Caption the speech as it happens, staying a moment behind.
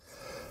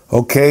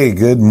Okay,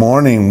 good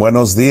morning.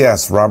 Buenos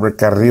dias. Robert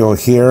Carrillo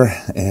here,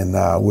 and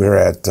we're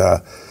at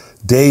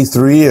day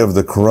 3 of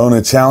the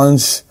Corona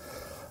Challenge,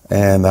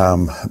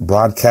 and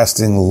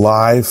broadcasting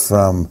live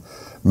from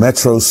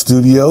Metro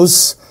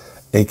Studios,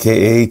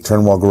 aka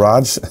Turnwell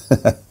Garage.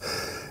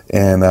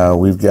 And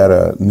we've got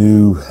a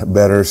new,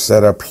 better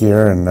setup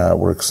here, and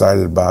we're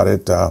excited about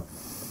it.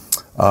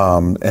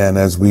 And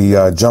as we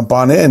jump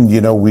on in,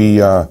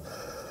 of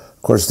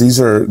course, these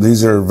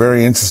are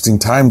very interesting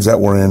times that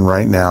we're in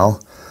right now.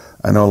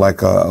 I know,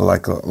 like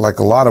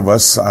a lot of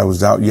us, I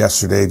was out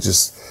yesterday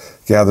just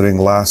gathering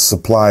last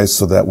supplies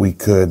so that we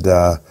could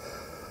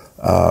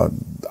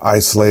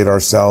isolate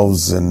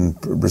ourselves and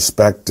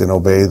respect and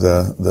obey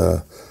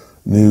the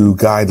new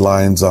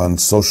guidelines on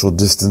social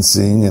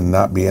distancing and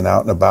not being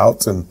out and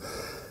about. And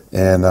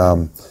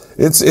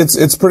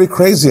it's pretty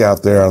crazy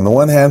out there. On the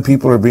one hand,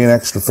 people are being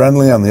extra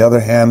friendly. On the other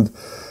hand,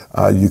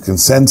 you can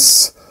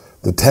sense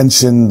the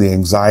tension, the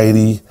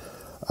anxiety.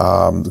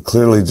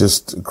 Clearly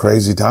just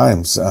crazy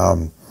times. It's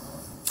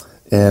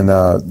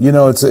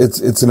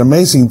an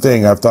amazing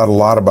thing I've thought a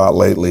lot about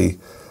lately,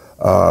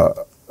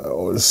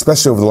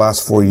 especially over the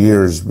last 4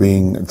 years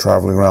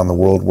traveling around the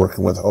world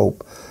working with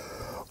Hope.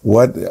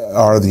 What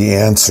are the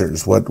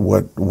answers? What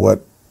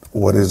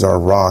is our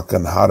rock,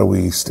 and how do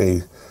we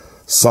stay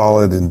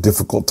solid in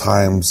difficult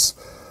times,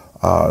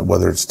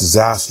 whether it's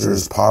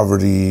disasters,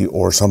 poverty,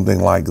 or something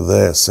like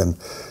this? And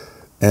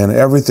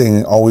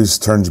everything always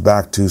turns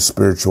back to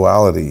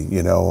spirituality.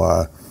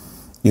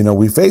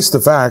 We face the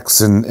facts,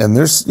 and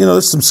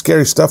there's some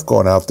scary stuff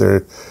going out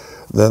there.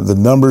 The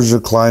numbers are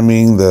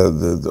climbing.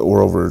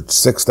 We're over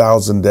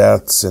 6,000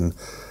 deaths, and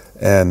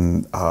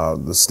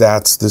the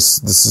stats.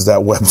 This is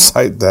that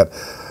website that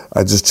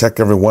I just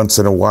check every once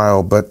in a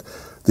while. But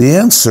the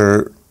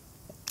answer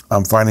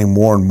I'm finding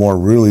more and more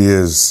really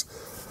is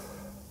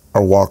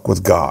our walk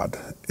with God.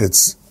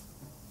 It's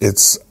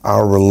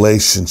our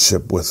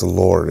relationship with the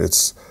Lord.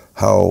 It's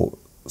how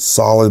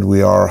solid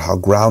we are, how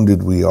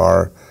grounded we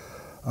are.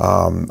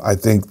 I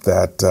think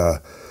that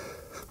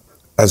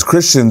as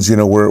Christians,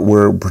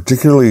 we're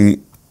particularly,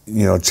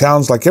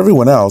 challenged like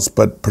everyone else,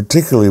 but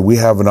particularly we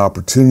have an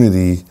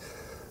opportunity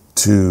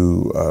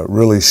to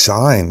really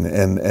shine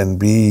and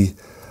be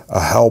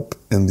a help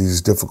in these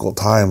difficult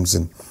times.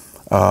 And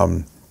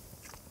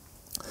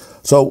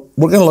so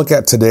we're going to look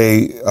at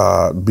today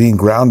being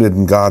grounded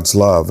in God's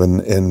love.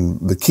 And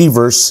the key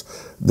verse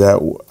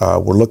that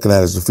we're looking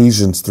at is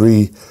Ephesians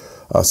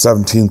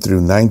 3:17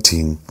 through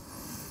 19.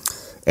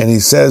 And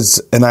he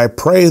says, "And I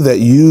pray that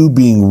you,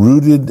 being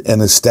rooted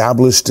and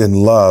established in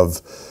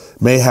love,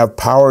 may have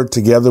power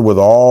together with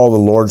all the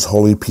Lord's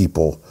holy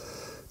people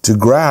to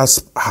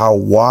grasp how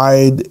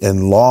wide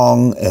and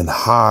long and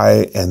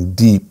high and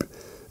deep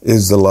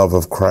is the love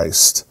of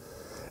Christ,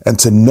 and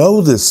to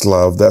know this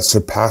love that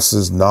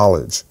surpasses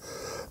knowledge,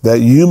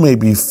 that you may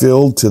be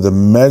filled to the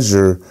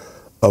measure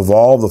of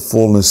all the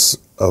fullness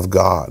of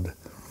God."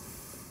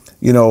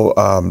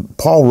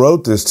 Paul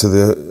wrote this to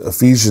the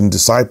Ephesian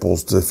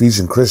disciples, to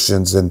Ephesian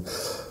Christians, and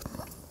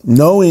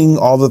knowing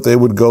all that they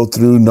would go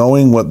through,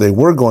 knowing what they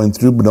were going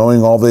through, but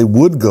knowing all they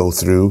would go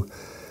through.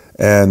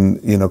 And,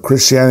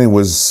 Christianity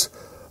was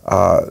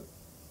a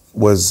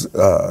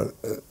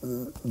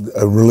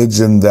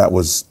religion that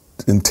was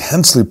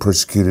intensely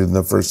persecuted in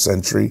the first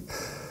century,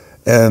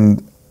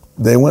 and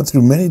they went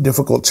through many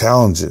difficult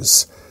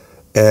challenges.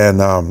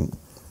 And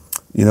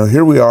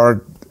here we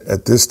are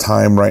at this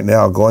time right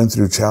now going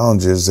through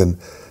challenges, and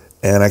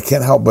I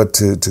can't help but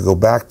to go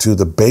back to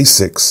the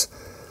basics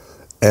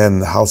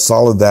and how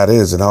solid that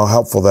is and how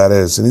helpful that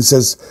is. And he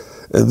says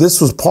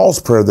this was Paul's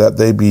prayer, that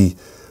they be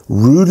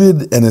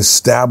rooted and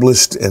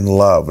established in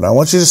love. And I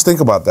want you to just think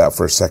about that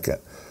for a second.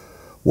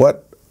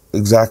 What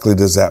exactly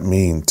does that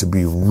mean, to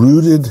be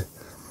rooted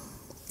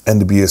and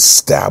to be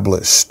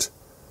established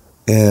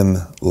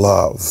in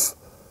love?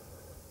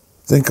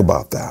 Think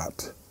about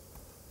that.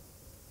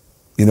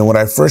 When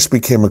I first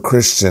became a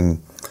Christian,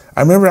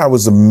 I remember I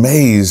was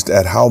amazed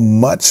at how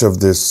much of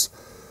this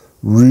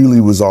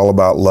really was all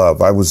about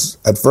love. I was,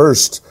 at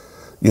first,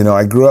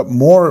 I grew up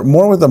more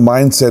with the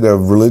mindset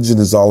of religion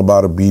is all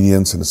about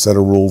obedience and a set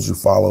of rules you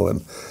follow.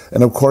 And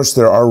of course,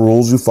 there are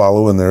rules you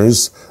follow, and there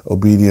is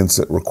obedience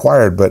that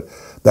required, but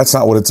that's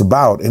not what it's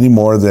about any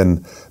more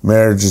than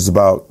marriage is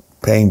about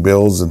paying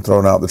bills and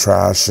throwing out the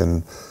trash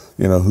and,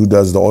 who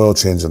does the oil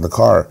change in the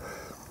car.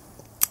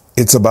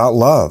 It's about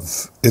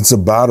love. It's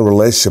about a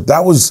relationship.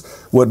 That was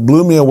what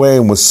blew me away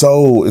and was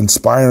so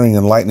inspiring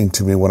and enlightening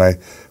to me when I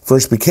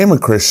first became a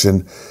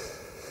Christian.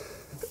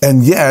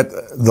 And yet,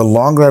 the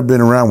longer I've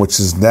been around, which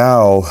is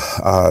now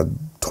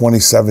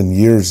 37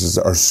 years as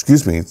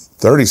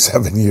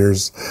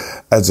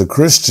a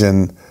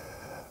Christian,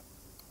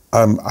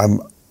 I'm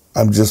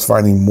just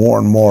finding more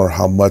and more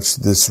how much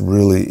this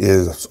really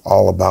is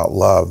all about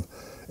love,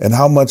 and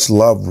how much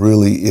love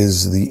really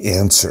is the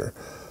answer.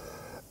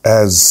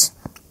 As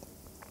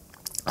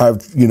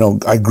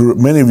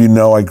many of you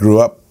know, I grew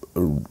up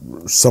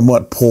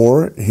somewhat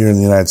poor here in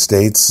the United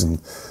States and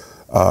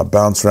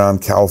bounced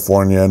around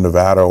California,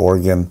 Nevada,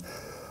 Oregon.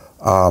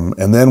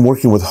 And then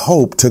working with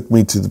Hope took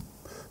me to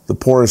the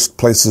poorest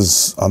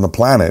places on the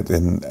planet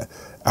in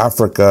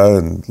Africa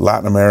and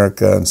Latin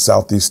America and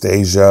Southeast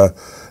Asia,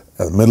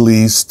 the Middle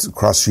East,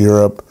 across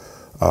Europe,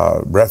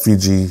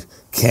 refugee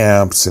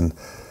camps.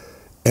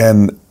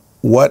 And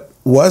what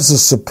was a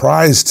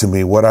surprise to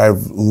me, what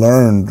I've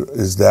learned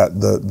is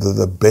that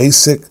the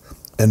basic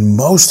and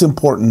most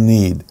important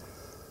need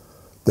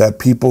that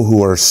people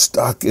who are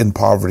stuck in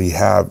poverty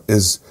have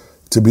is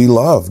to be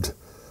loved,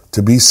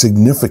 to be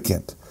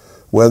significant,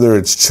 whether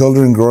it's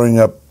children growing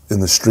up in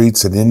the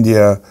streets in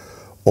India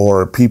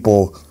or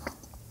people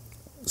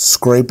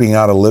scraping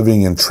out a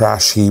living in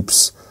trash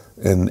heaps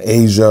in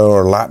Asia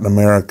or Latin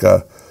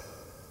America.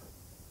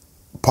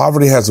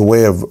 Poverty has a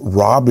way of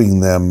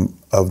robbing them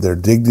of their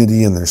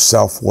dignity and their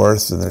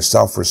self-worth and their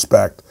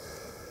self-respect.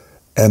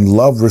 And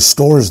love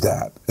restores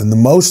that. And the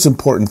most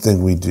important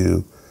thing we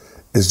do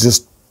is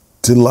just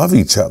to love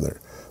each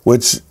other,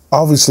 which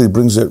obviously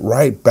brings it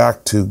right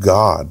back to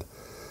God.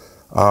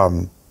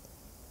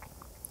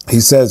 He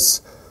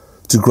says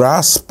to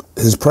grasp,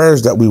 his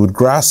prayers that we would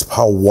grasp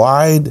how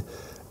wide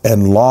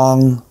and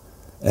long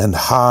and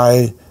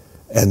high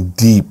and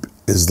deep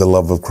is the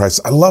love of Christ.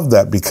 I love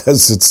that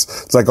because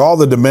it's like all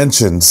the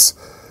dimensions,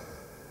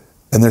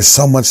 and there's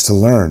so much to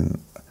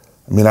learn.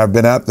 I mean, I've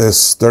been at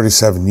this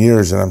 37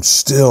 years and I'm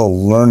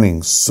still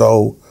learning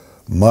so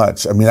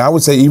much. I mean, I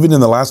would say even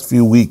in the last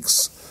few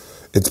weeks,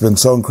 it's been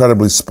so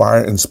incredibly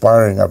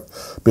inspiring. I've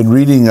been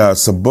reading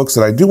some books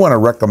that I do want to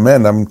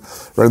recommend.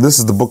 This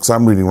is the books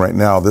I'm reading right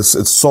now.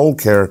 It's Soul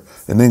Care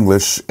in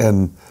English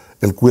and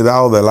El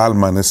Cuidado del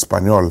Alma en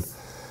Español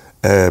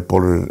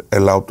por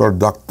el autor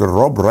Dr.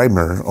 Rob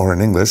Reimer, or in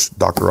English,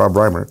 Dr. Rob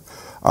Reimer.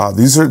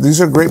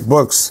 These are great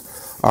books.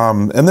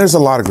 And there's a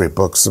lot of great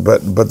books,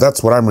 but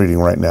that's what I'm reading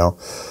right now.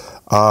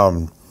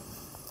 And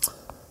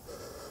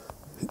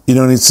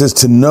it says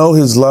to know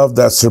his love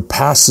that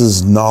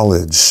surpasses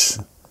knowledge.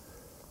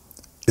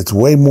 It's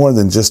way more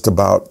than just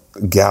about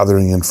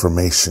gathering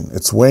information.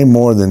 It's way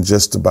more than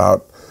just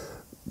about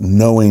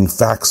knowing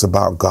facts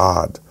about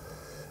God.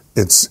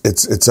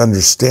 It's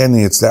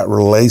understanding, it's that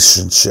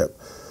relationship.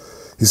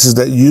 He says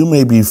that you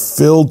may be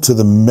filled to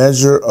the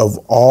measure of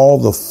all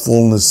the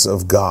fullness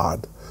of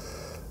God.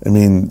 I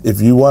mean,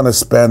 if you want to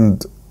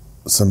spend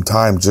some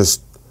time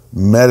just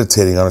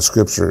meditating on a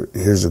scripture,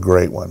 here's a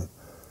great one.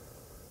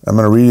 I'm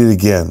going to read it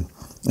again.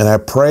 And I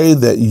pray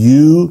that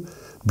you,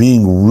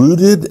 being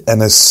rooted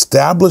and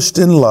established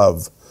in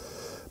love,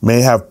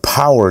 may have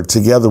power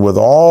together with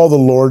all the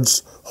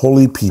Lord's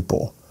holy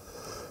people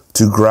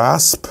to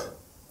grasp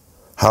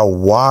how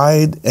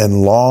wide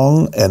and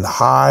long and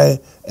high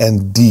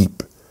and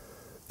deep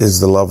is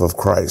the love of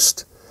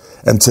Christ,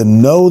 and to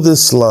know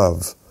this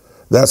love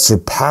that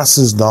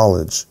surpasses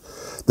knowledge,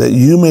 that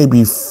you may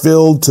be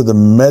filled to the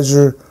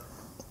measure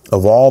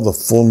of all the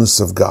fullness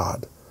of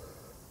God.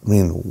 I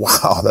mean,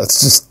 wow,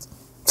 it's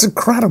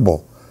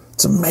incredible.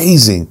 It's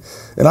amazing.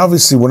 And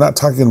obviously, we're not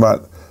talking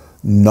about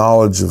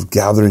knowledge of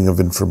gathering of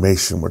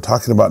information. We're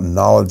talking about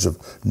knowledge of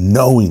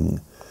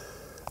knowing.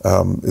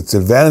 It's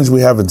an advantage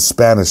we have in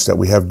Spanish that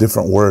we have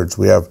different words.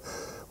 We have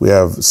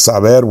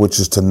saber, which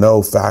is to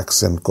know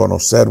facts, and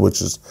conocer,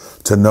 which is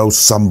to know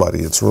somebody.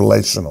 It's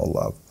relational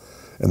love.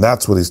 And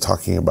that's what he's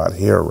talking about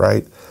here,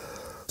 right?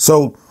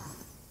 So,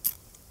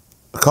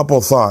 a couple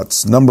of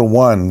thoughts. Number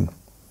one,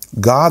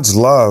 God's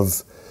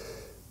love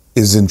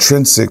is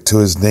intrinsic to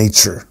his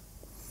nature.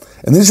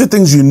 And these are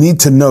things you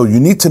need to know. You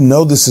need to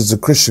know this as a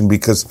Christian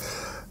because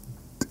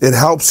it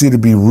helps you to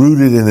be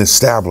rooted and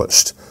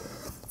established.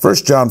 1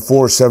 John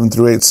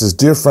 4:7-8 says,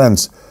 Dear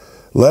friends,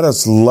 let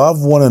us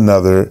love one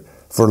another,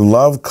 for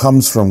love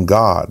comes from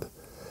God.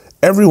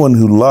 Everyone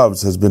who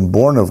loves has been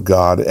born of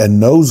God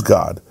and knows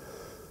God.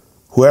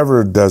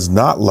 Whoever does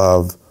not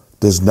love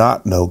does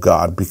not know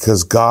God,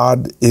 because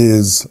God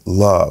is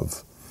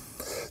love.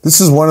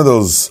 This is one of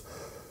those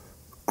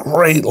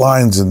great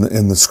lines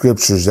in the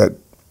scriptures that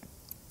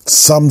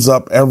sums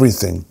up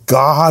everything.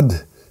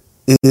 God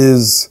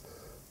is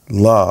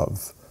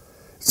love.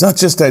 It's not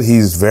just that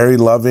he's very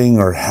loving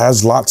or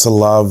has lots of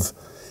love.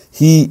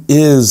 He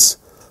is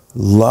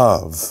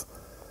love.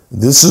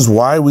 This is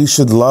why we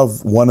should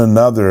love one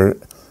another,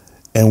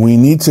 and we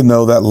need to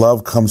know that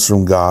love comes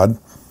from God.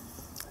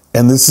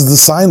 And this is the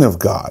sign of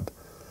God,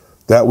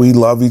 that we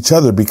love each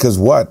other, because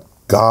what?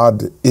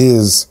 God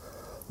is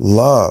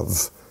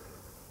love.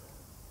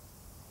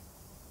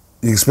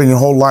 You can spend your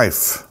whole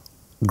life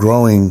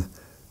growing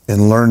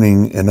and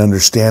learning and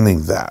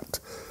understanding that.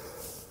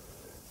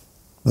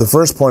 The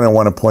first point I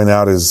want to point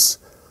out is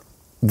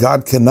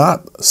God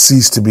cannot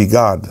cease to be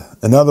God.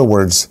 In other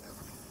words,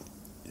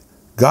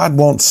 God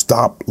won't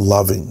stop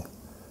loving.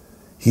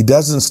 He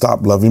doesn't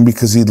stop loving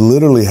because he'd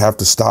literally have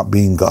to stop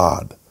being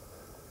God.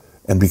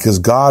 And because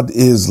God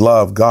is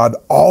love, God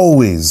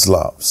always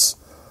loves,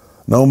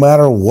 no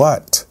matter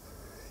what.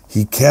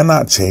 He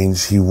cannot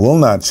change. He will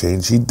not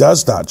change. He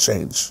does not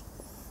change.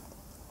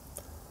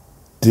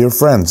 Dear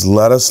friends,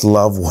 let us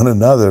love one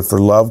another, for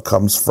love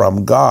comes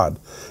from God.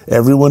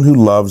 Everyone who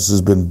loves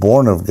has been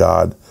born of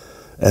God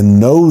and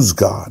knows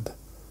God.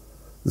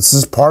 This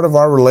is part of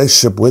our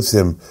relationship with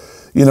him.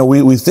 You know,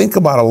 we think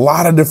about a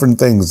lot of different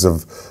things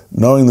of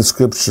knowing the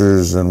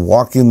scriptures and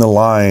walking the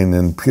line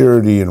and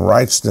purity and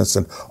righteousness,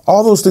 and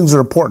all those things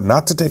are important,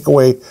 not to take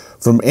away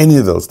from any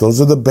of those.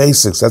 Those are the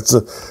basics. That's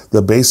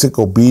the basic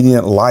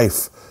obedient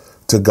life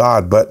to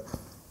God. But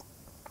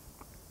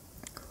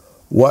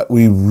what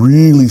we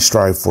really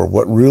strive for,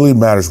 what really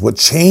matters, what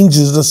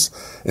changes us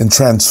and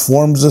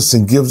transforms us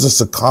and gives us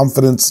a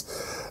confidence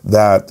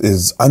that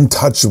is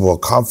untouchable,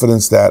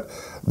 confidence that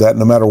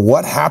no matter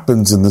what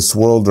happens in this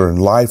world or in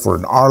life or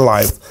in our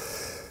life,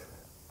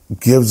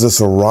 gives us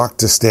a rock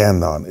to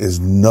stand on, is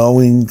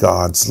knowing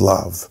God's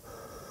love.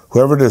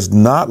 Whoever does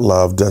not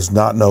love does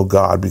not know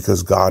God,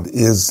 because God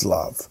is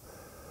love.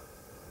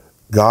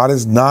 God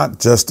is not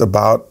just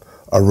about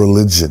a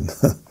religion.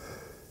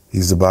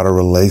 He's about a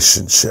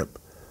relationship.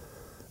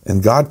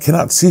 And God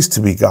cannot cease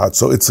to be God.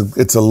 So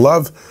it's a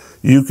love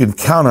you can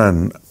count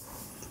on.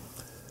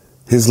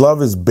 His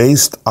love is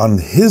based on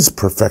his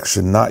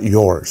perfection, not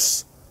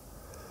yours.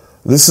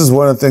 This is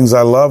one of the things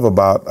I love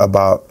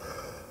about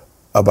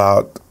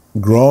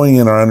growing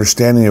in our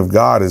understanding of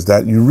God, is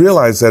that you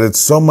realize that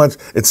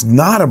it's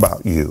not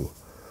about you.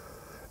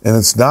 And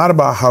it's not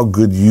about how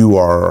good you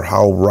are or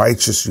how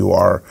righteous you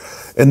are.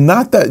 And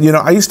not that,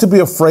 I used to be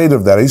afraid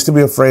of that. I used to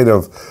be afraid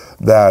of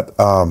that,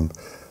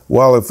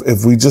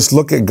 if we just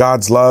look at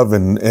God's love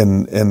and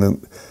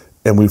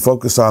we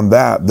focus on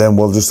that, then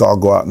we'll just all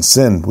go out and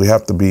sin. We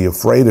have to be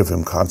afraid of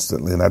him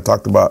constantly. And I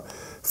talked about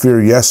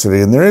fear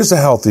yesterday, and there is a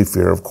healthy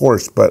fear, of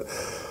course, but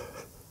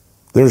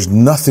there's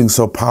nothing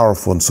so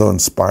powerful and so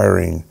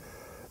inspiring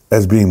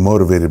as being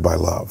motivated by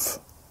love.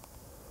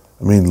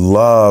 I mean,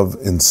 love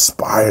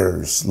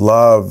inspires.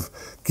 Love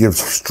gives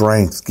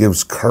strength,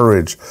 gives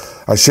courage.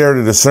 I shared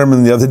a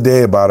sermon the other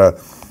day about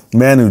a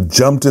man who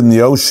jumped in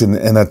the ocean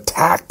and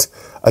attacked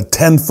a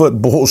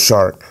 10-foot bull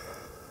shark.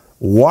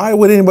 Why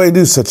would anybody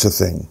do such a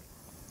thing?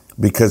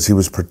 Because he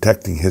was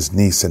protecting his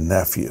niece and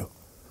nephew.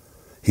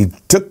 He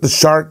took the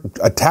shark,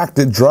 attacked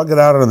it, drug it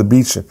out onto the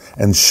beach,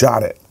 and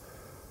shot it.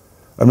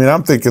 I mean,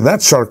 I'm thinking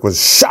that shark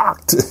was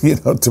shocked,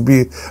 to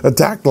be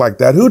attacked like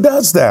that. Who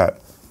does that?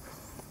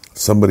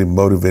 Somebody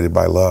motivated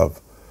by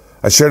love.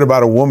 I shared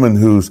about a woman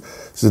who's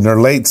in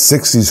her late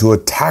 60s who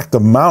attacked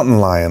a mountain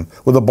lion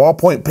with a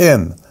ballpoint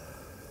pen.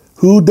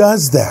 Who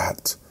does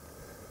that?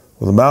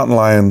 Well, the mountain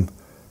lion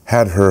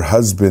had her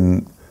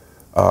husband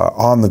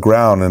on the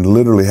ground and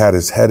literally had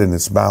his head in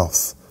its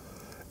mouth.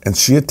 And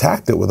she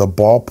attacked it with a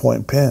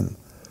ballpoint pen.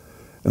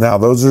 Now,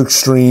 those are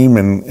extreme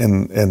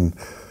and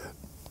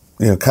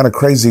kind of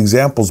crazy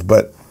examples,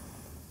 but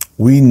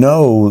we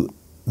know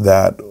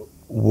that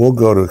we'll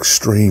go to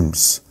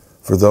extremes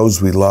for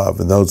those we love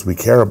and those we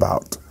care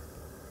about.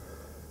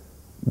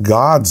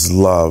 God's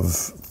love,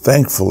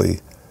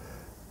 thankfully,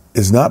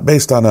 is not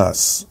based on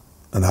us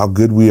and how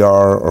good we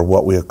are or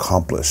what we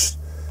accomplish.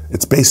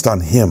 It's based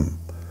on him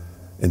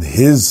and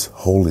his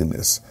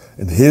holiness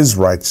and his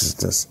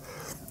righteousness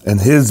and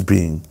his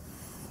being.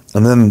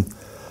 And then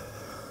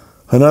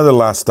another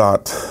last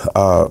thought,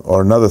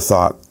 another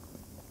thought,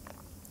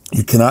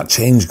 you cannot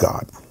change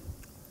God.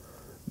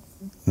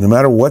 No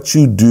matter what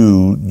you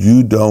do,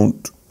 you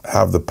don't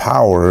have the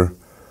power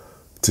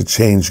to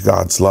change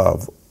God's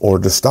love or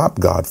to stop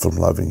God from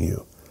loving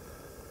you.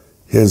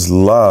 His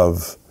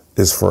love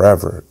is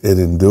forever. It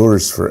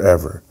endures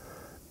forever.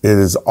 It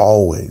is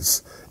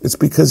always. It's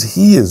because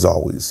he is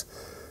always.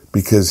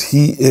 Because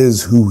he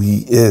is who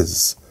he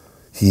is.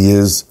 He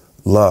is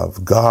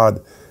love.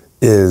 God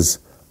is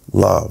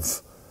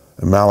love.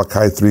 In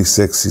Malachi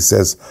 3:6, he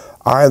says,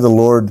 I, the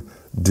Lord,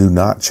 do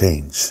not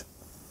change.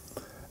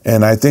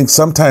 And I think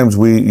sometimes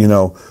we,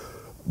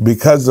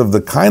 because of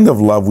the kind of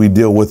love we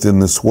deal with in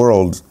this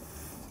world,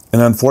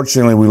 and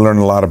unfortunately we learn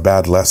a lot of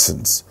bad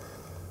lessons,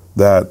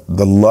 that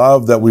the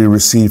love that we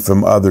receive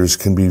from others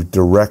can be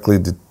directly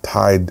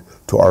tied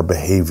to our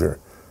behavior.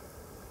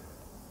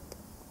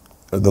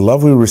 The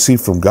love we receive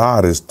from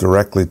God is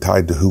directly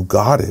tied to who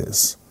God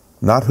is,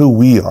 not who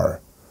we are,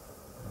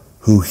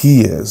 who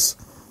he is.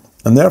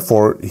 And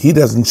therefore, he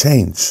doesn't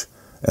change.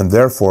 And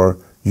therefore,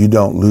 you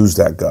don't lose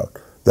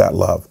that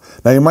love.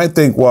 Now, you might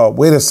think, well,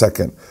 wait a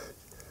second.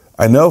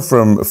 I know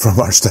from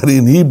our study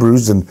in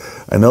Hebrews, and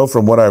I know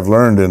from what I've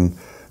learned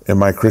in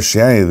my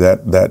Christianity,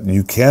 that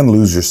you can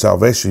lose your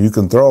salvation. You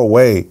can throw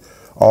away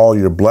all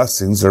your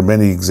blessings. There are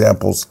many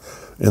examples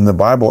in the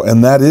Bible,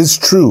 and that is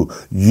true.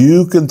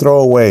 You can throw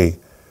away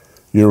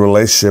your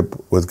relationship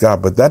with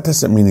God, but that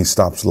doesn't mean he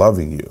stops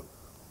loving you.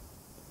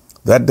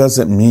 That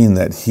doesn't mean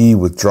that he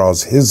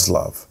withdraws his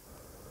love.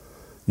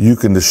 You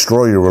can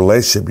destroy your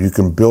relationship. You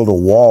can build a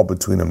wall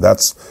between them.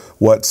 That's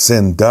what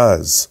sin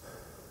does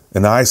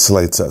and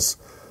isolates us.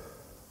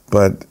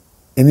 But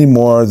any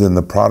more than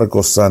the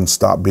prodigal son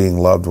stopped being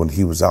loved when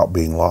he was out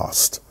being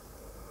lost,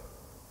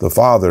 the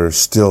Father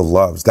still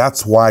loves.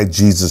 That's why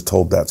Jesus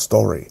told that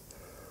story,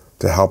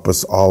 to help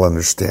us all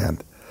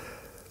understand.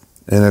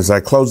 And as I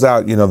close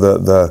out,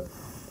 the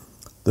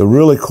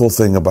really cool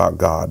thing about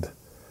God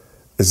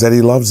is that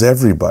he loves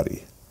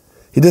everybody.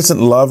 He doesn't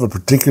love a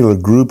particular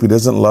group. He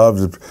doesn't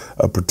love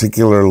a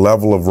particular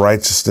level of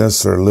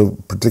righteousness or a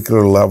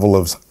particular level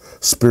of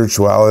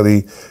spirituality.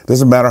 It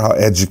doesn't matter how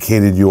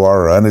educated you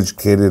are or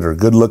uneducated or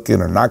good looking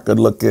or not good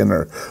looking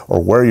or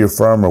where you're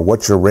from or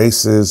what your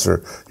race is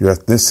or your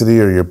ethnicity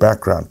or your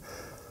background.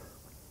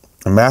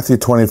 And Matthew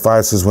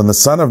 25 says, when the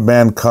Son of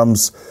Man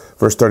comes,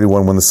 verse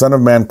 31, when the Son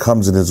of Man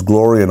comes in his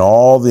glory and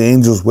all the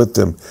angels with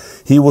him,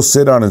 he will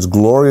sit on his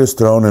glorious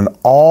throne and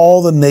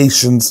all the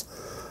nations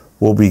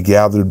will be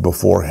gathered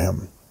before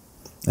him.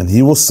 And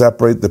he will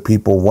separate the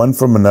people one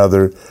from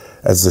another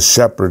as the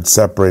shepherd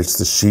separates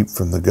the sheep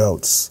from the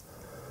goats.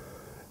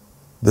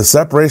 The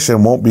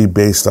separation won't be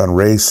based on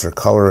race or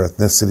color,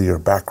 ethnicity, or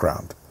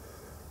background.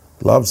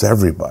 He loves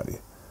everybody.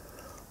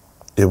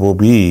 It will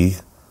be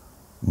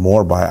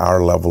more by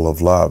our level of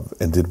love.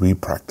 And did we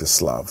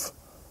practice love?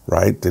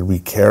 Right? Did we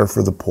care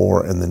for the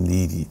poor and the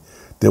needy?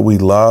 Did we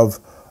love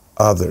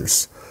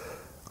others?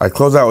 I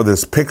close out with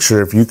this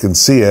picture, if you can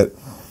see it.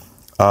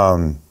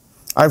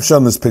 I've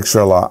shown this picture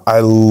a lot.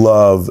 I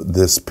love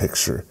this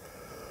picture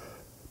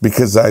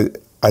because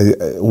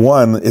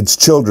it's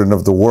children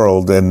of the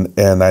world,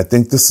 and I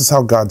think this is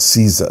how God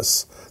sees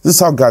us. This is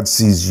how God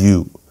sees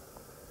you.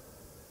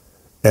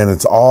 And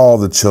it's all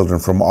the children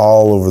from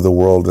all over the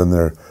world and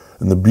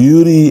the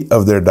beauty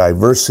of their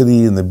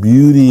diversity and the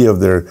beauty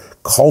of their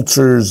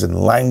cultures and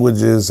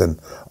languages and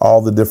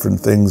all the different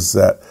things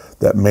that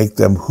make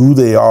them who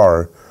they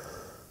are,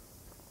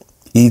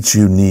 each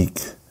unique,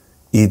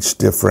 each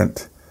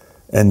different,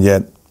 and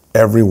yet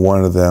every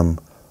one of them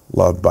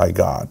loved by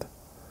God.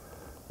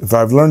 If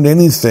I've learned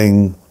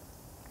anything,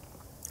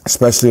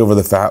 especially over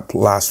the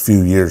last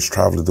few years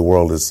traveling the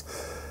world,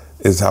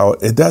 is how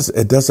it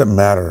doesn't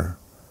matter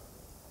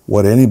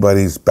what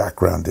anybody's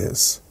background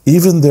is,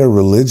 even their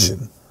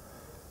religion.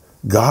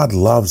 God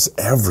loves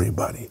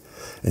everybody.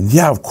 And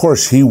yeah, of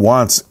course, he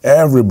wants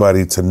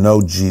everybody to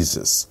know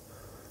Jesus.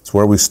 It's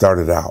where we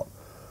started out,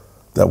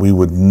 that we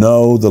would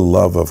know the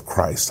love of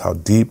Christ, how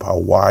deep, how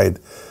wide,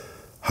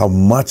 how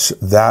much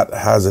that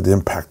has an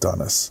impact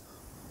on us.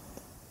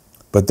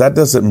 But that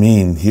doesn't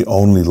mean he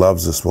only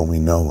loves us when we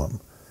know him.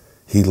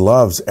 He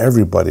loves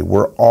everybody.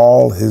 We're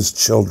all his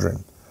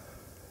children.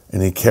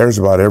 And he cares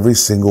about every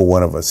single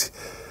one of us.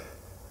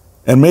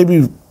 And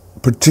maybe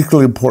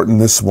particularly important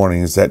this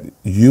morning is that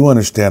you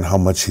understand how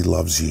much he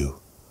loves you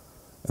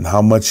and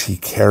how much he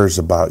cares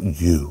about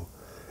you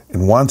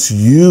and wants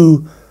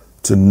you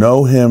to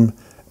know him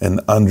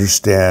and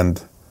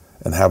understand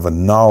and have a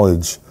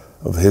knowledge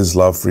of his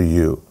love for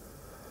you.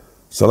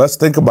 So let's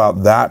think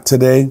about that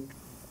today.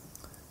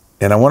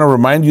 And I want to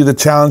remind you the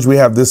challenge we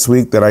have this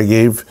week that I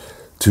gave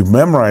to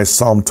memorize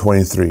Psalm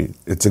 23.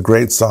 It's a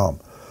great psalm.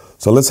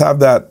 So let's have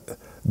that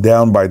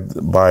down by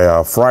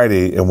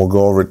Friday, and we'll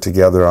go over it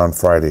together on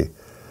Friday.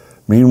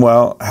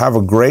 Meanwhile, have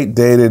a great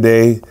day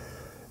today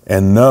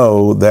and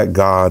know that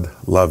God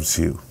loves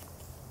you.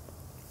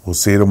 We'll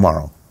see you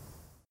tomorrow.